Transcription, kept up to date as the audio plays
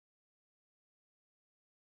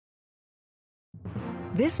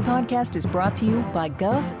This podcast is brought to you by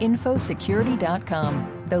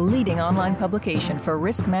GovInfoSecurity.com, the leading online publication for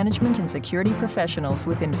risk management and security professionals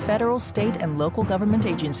within federal, state, and local government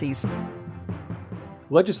agencies.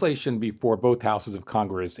 Legislation before both houses of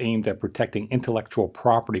Congress aimed at protecting intellectual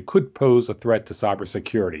property could pose a threat to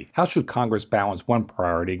cybersecurity. How should Congress balance one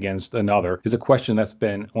priority against another is a question that's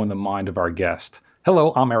been on the mind of our guest.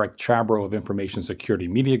 Hello, I'm Eric Chabrow of Information Security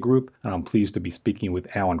Media Group, and I'm pleased to be speaking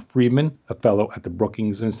with Alan Friedman, a fellow at the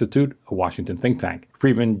Brookings Institute, a Washington think tank.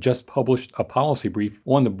 Friedman just published a policy brief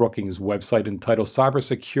on the Brookings website entitled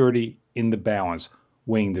Cybersecurity in the Balance,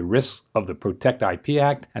 weighing the risks of the Protect IP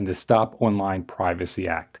Act and the Stop Online Privacy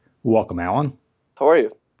Act. Welcome, Alan. How are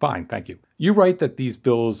you? Fine, thank you. You write that these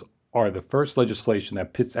bills are the first legislation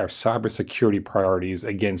that pits our cybersecurity priorities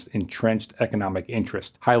against entrenched economic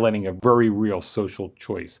interest, highlighting a very real social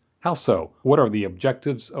choice. How so? What are the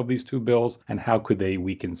objectives of these two bills, and how could they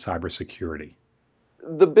weaken cybersecurity?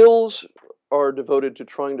 The bills are devoted to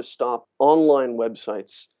trying to stop online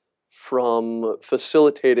websites from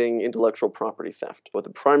facilitating intellectual property theft, with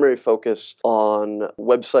a primary focus on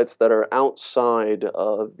websites that are outside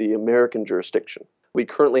of the American jurisdiction. We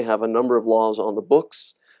currently have a number of laws on the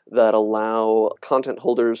books that allow content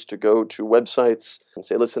holders to go to websites and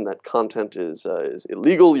say, listen, that content is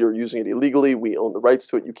illegal, you're using it illegally, we own the rights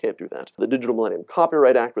to it, you can't do that. The Digital Millennium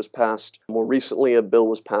Copyright Act was passed. More recently, a bill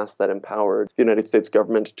was passed that empowered the United States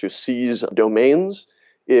government to seize domains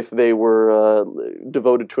if they were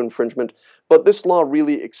devoted to infringement. But this law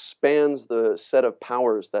really expands the set of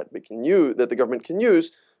powers that the government can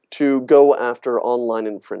use to go after online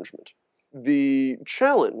infringement. The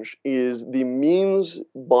challenge is the means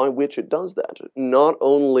by which it does that not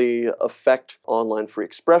only affect online free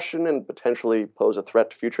expression and potentially pose a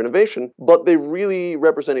threat to future innovation, but they really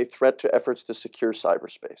represent a threat to efforts to secure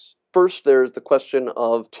cyberspace. First, there's the question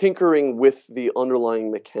of tinkering with the underlying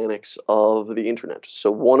mechanics of the internet.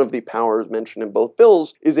 So one of the powers mentioned in both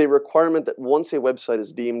bills is a requirement that once a website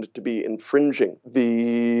is deemed to be infringing,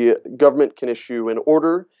 the government can issue an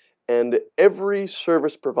order, and every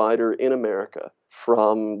service provider in America,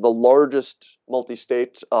 from the largest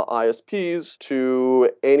multi-state ISPs to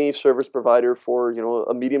any service provider for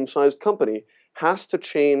a medium-sized company, has to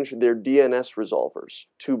change their DNS resolvers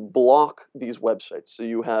to block these websites. So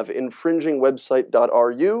you have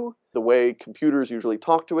infringingwebsite.ru. The way computers usually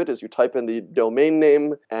talk to it is you type in the domain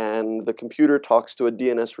name, and the computer talks to a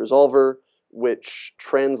DNS resolver, which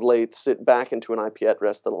translates it back into an IP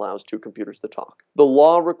address that allows two computers to talk. The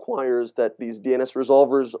law requires that these DNS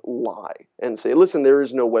resolvers lie and say, listen, there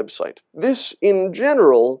is no website. This, in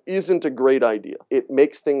general, isn't a great idea. It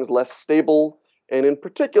makes things less stable, and in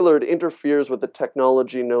particular, it interferes with the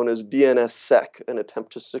technology known as DNSSEC, an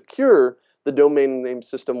attempt to secure the domain name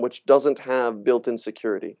system which doesn't have built-in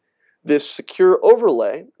security. This secure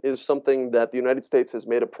overlay is something that the United States has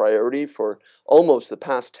made a priority for almost the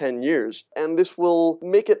past 10 years, and this will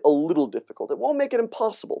make it a little difficult. It won't make it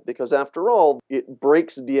impossible, because after all, it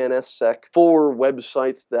breaks DNSSEC for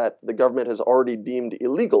websites that the government has already deemed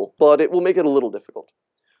illegal, but it will make it a little difficult.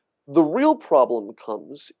 The real problem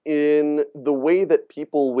comes in the way that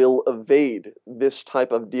people will evade this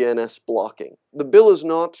type of DNS blocking. The bill is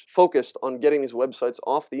not focused on getting these websites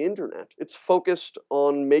off the internet. It's focused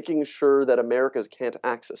on making sure that Americans can't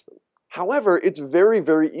access them. However, it's very,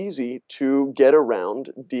 very easy to get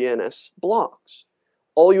around DNS blocks.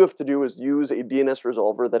 All you have to do is use a DNS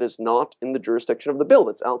resolver that is not in the jurisdiction of the bill,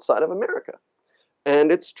 that's outside of America.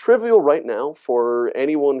 And it's trivial right now for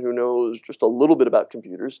anyone who knows just a little bit about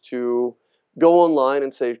computers to go online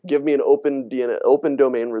and say, give me an open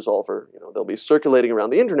domain resolver. They'll be circulating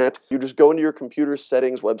around the internet. You just go into your computer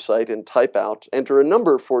settings website and type out, enter a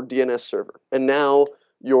number for DNS server. And now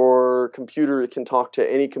your computer can talk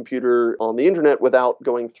to any computer on the internet without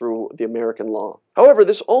going through the American law. However,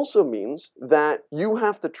 this also means that you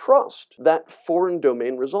have to trust that foreign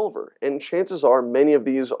domain resolver, and chances are many of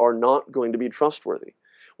these are not going to be trustworthy.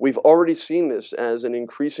 We've already seen this as an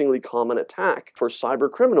increasingly common attack for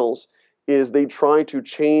cyber criminals, is they try to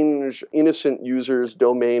change innocent users'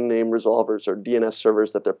 domain name resolvers or DNS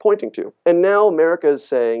servers that they're pointing to. And now America is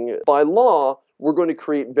saying, by law, we're going to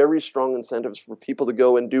create very strong incentives for people to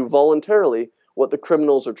go and do voluntarily what the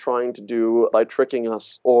criminals are trying to do by tricking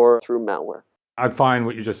us or through malware. I find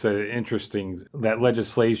what you just said interesting, that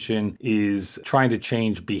legislation is trying to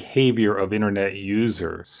change behavior of internet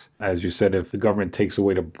users. As you said, if the government takes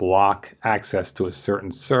away to block access to a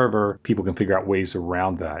certain server, people can figure out ways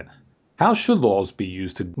around that. How should laws be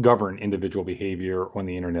used to govern individual behavior on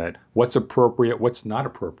the internet? What's appropriate? What's not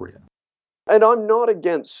appropriate? And I'm not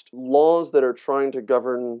against laws that are trying to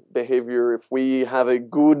govern behavior if we have a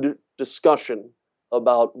good discussion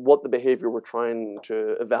about what the behavior we're trying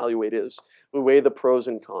to evaluate is. We weigh the pros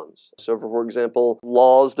and cons. So, for example,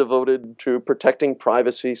 laws devoted to protecting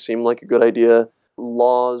privacy seem like a good idea.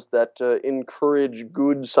 Laws that encourage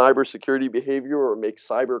good cybersecurity behavior or make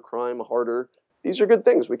cybercrime harder. These are good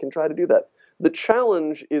things. We can try to do that. The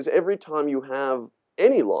challenge is every time you have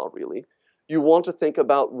any law, really, you want to think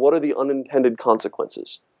about what are the unintended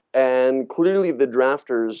consequences. And clearly the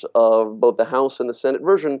drafters of both the House and the Senate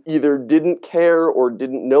version either didn't care or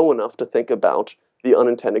didn't know enough to think about the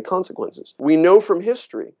unintended consequences. We know from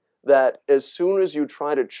history that as soon as you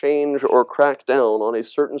try to change or crack down on a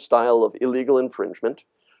certain style of illegal infringement,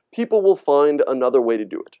 people will find another way to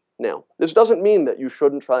do it. Now, this doesn't mean that you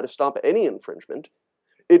shouldn't try to stop any infringement.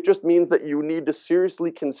 It just means that you need to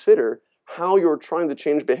seriously consider how you're trying to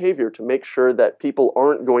change behavior to make sure that people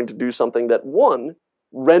aren't going to do something that, one,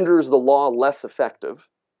 renders the law less effective,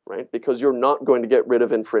 right? Because you're not going to get rid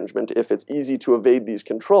of infringement if it's easy to evade these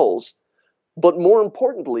controls. But more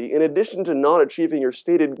importantly, in addition to not achieving your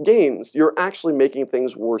stated gains, you're actually making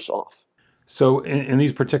things worse off. So in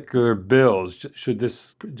these particular bills, should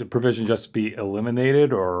this provision just be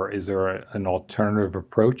eliminated, or is there an alternative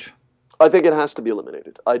approach? I think it has to be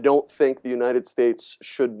eliminated. I don't think the United States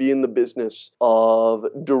should be in the business of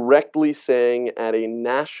directly saying at a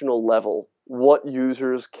national level what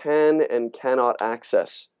users can and cannot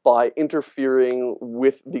access by interfering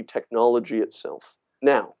with the technology itself.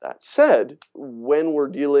 Now, that said, when we're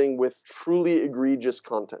dealing with truly egregious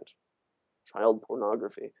content, child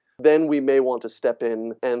pornography, then we may want to step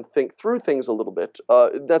in and think through things a little bit.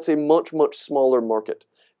 That's a much, much smaller market.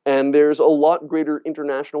 And there's a lot greater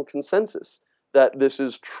international consensus that this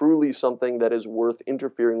is truly something that is worth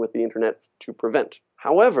interfering with the internet to prevent.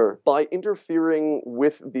 However, by interfering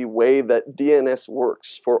with the way that DNS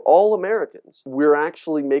works for all Americans, we're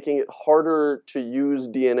actually making it harder to use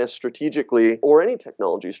DNS strategically, or any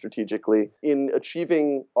technology strategically, in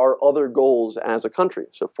achieving our other goals as a country.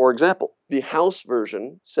 So, for example, the House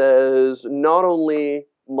version says not only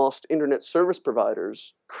must internet service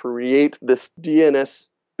providers create this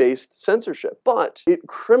DNS-based censorship, but it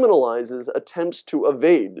criminalizes attempts to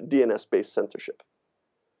evade DNS-based censorship.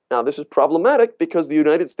 Now, this is problematic because the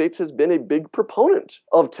United States has been a big proponent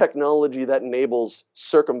of technology that enables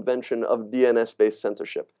circumvention of DNS-based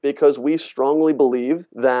censorship, because we strongly believe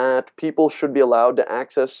that people should be allowed to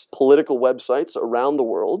access political websites around the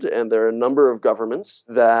world, and there are a number of governments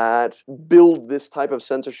that build this type of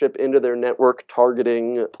censorship into their network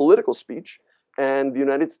targeting political speech, and the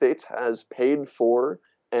United States has paid for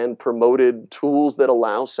and promoted tools that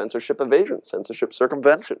allow censorship evasion, censorship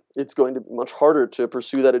circumvention. It's going to be much harder to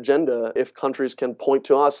pursue that agenda if countries can point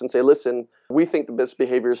to us and say, listen, we think that this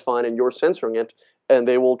behavior is fine and you're censoring it, and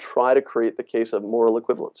they will try to create the case of moral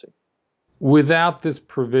equivalency. Without this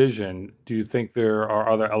provision, do you think there are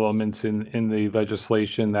other elements in the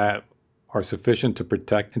legislation that are sufficient to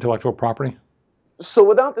protect intellectual property? So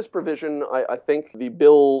without this provision, I think the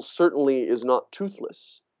bill certainly is not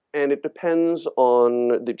toothless. And it depends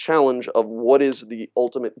on the challenge of what is the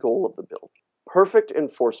ultimate goal of the bill. Perfect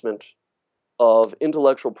enforcement of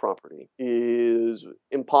intellectual property is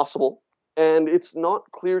impossible, and it's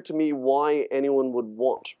not clear to me why anyone would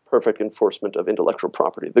want perfect enforcement of intellectual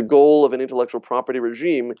property. The goal of an intellectual property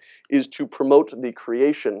regime is to promote the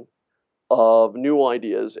creation of new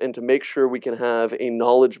ideas and to make sure we can have a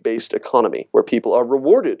knowledge-based economy where people are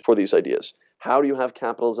rewarded for these ideas. How do you have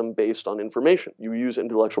capitalism based on information? You use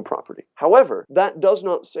intellectual property. However, that does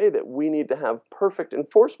not say that we need to have perfect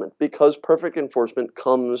enforcement, because perfect enforcement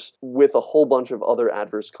comes with a whole bunch of other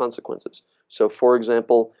adverse consequences. So, for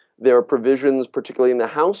example, there are provisions, particularly in the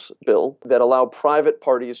House bill, that allow private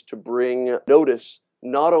parties to bring notice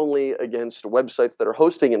not only against websites that are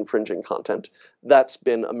hosting infringing content, that's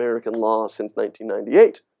been American law since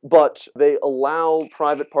 1998, but they allow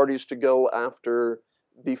private parties to go after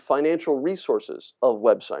the financial resources of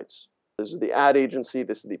websites. This is the ad agency,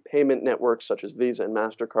 this is the payment networks such as Visa and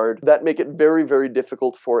MasterCard that make it very, very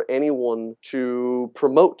difficult for anyone to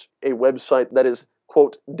promote a website that is,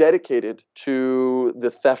 quote, dedicated to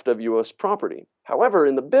the theft of U.S. property. However,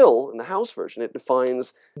 in the bill, in the House version, it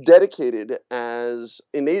defines dedicated as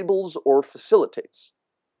enables or facilitates.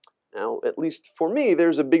 Now, at least for me,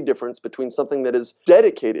 there's a big difference between something that is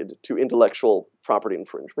dedicated to intellectual property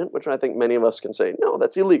infringement, which I think many of us can say, no,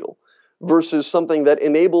 that's illegal, versus something that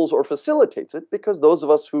enables or facilitates it, because those of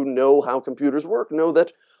us who know how computers work know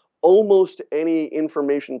that almost any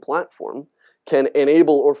information platform can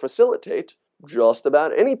enable or facilitate just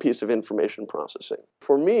about any piece of information processing.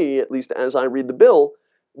 For me, at least as I read the bill,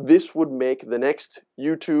 this would make the next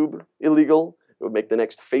YouTube illegal, It would make the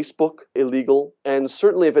next Facebook illegal. And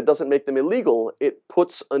certainly if it doesn't make them illegal, it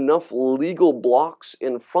puts enough legal blocks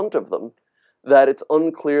in front of them that it's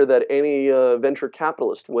unclear that any venture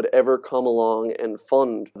capitalist would ever come along and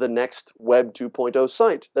fund the next Web 2.0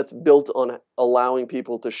 site that's built on allowing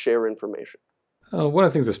people to share information. One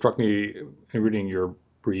of the things that struck me in reading your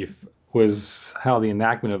brief was how the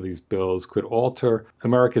enactment of these bills could alter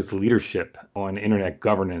America's leadership on internet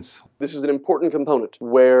governance. This is an important component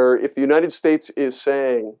where if the United States is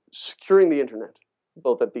saying securing the internet,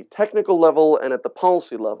 both at the technical level and at the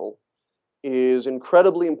policy level, is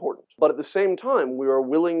incredibly important. But at the same time, we are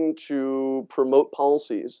willing to promote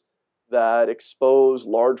policies that expose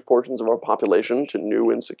large portions of our population to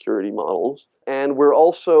new insecurity models. And we're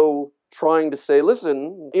also trying to say,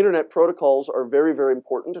 listen, internet protocols are very, very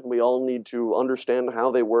important, and we all need to understand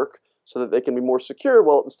how they work so that they can be more secure,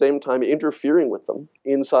 while at the same time interfering with them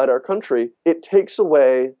inside our country. It takes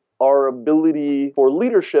away our ability for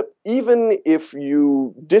leadership, even if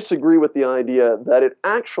you disagree with the idea that it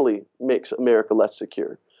actually makes America less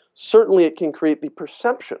secure. Certainly it can create the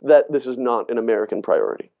perception that this is not an American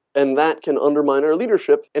priority. And that can undermine our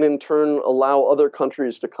leadership and in turn allow other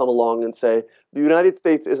countries to come along and say, the United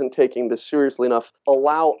States isn't taking this seriously enough,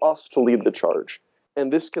 allow us to lead the charge.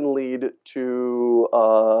 And this can lead to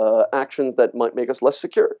actions that might make us less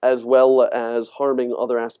secure, as well as harming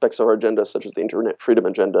other aspects of our agenda, such as the Internet Freedom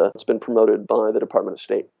Agenda that's been promoted by the Department of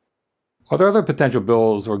State. Are there other potential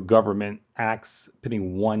bills or government acts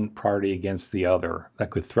pitting one priority against the other that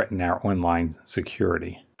could threaten our online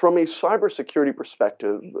security? From a cybersecurity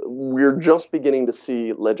perspective, we're just beginning to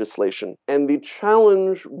see legislation. And the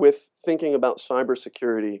challenge with thinking about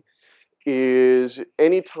cybersecurity is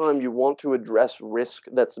anytime you want to address risk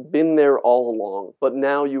that's been there all along, but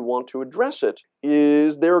now you want to address it,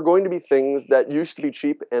 is there are going to be things that used to be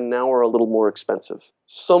cheap and now are a little more expensive.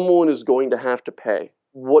 Someone is going to have to pay.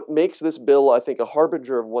 What makes this bill, I think, a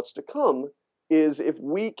harbinger of what's to come is if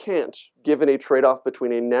we can't, given a trade-off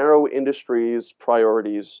between a narrow industry's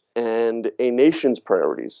priorities and a nation's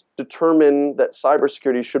priorities, determine that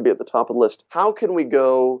cybersecurity should be at the top of the list, how can we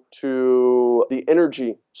go to the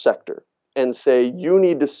energy sector and say, you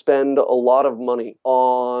need to spend a lot of money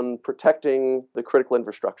on protecting the critical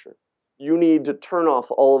infrastructure? You need to turn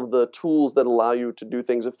off all of the tools that allow you to do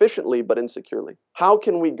things efficiently but insecurely. How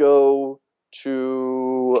can we go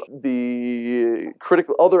to the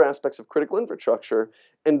other aspects of critical infrastructure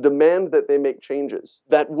and demand that they make changes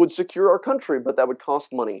that would secure our country, but that would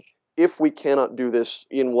cost money? If we cannot do this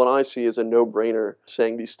in what I see as a no-brainer,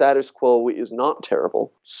 saying the status quo is not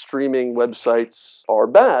terrible, streaming websites are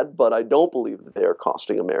bad, but I don't believe that they are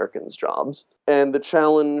costing Americans jobs. And the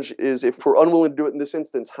challenge is, if we're unwilling to do it in this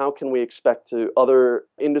instance, how can we expect other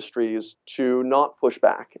industries to not push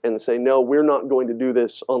back and say, no, we're not going to do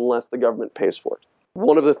this unless the government pays for it?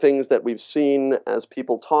 One of the things that we've seen as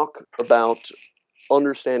people talk about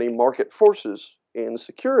understanding market forces in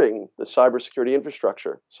securing the cybersecurity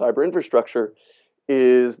infrastructure. Cyber infrastructure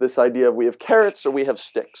is this idea of we have carrots or we have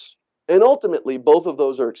sticks. And ultimately, both of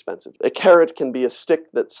those are expensive. A carrot can be a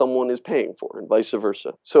stick that someone is paying for and vice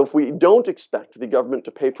versa. So if we don't expect the government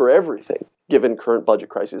to pay for everything, given current budget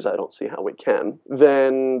crises, I don't see how we can,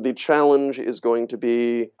 then the challenge is going to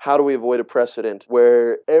be, how do we avoid a precedent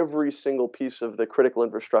where every single piece of the critical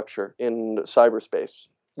infrastructure in cyberspace,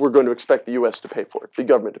 we're going to expect the U.S. to pay for it, the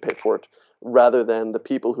government to pay for it, rather than the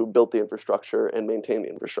people who built the infrastructure and maintain the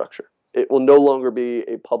infrastructure. It will no longer be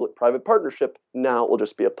a public-private partnership. Now it will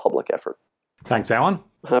just be a public effort. Thanks, Alan.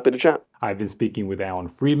 Happy to chat. I've been speaking with Alan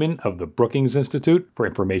Friedman of the Brookings Institute for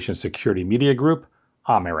Information Security Media Group.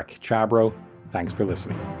 I'm Eric Chabrow. Thanks for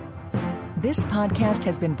listening. This podcast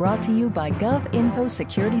has been brought to you by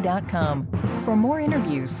govinfosecurity.com. For more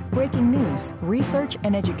interviews, breaking news, research,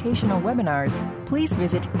 and educational webinars, please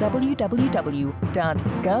visit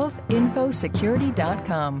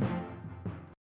www.govinfosecurity.com.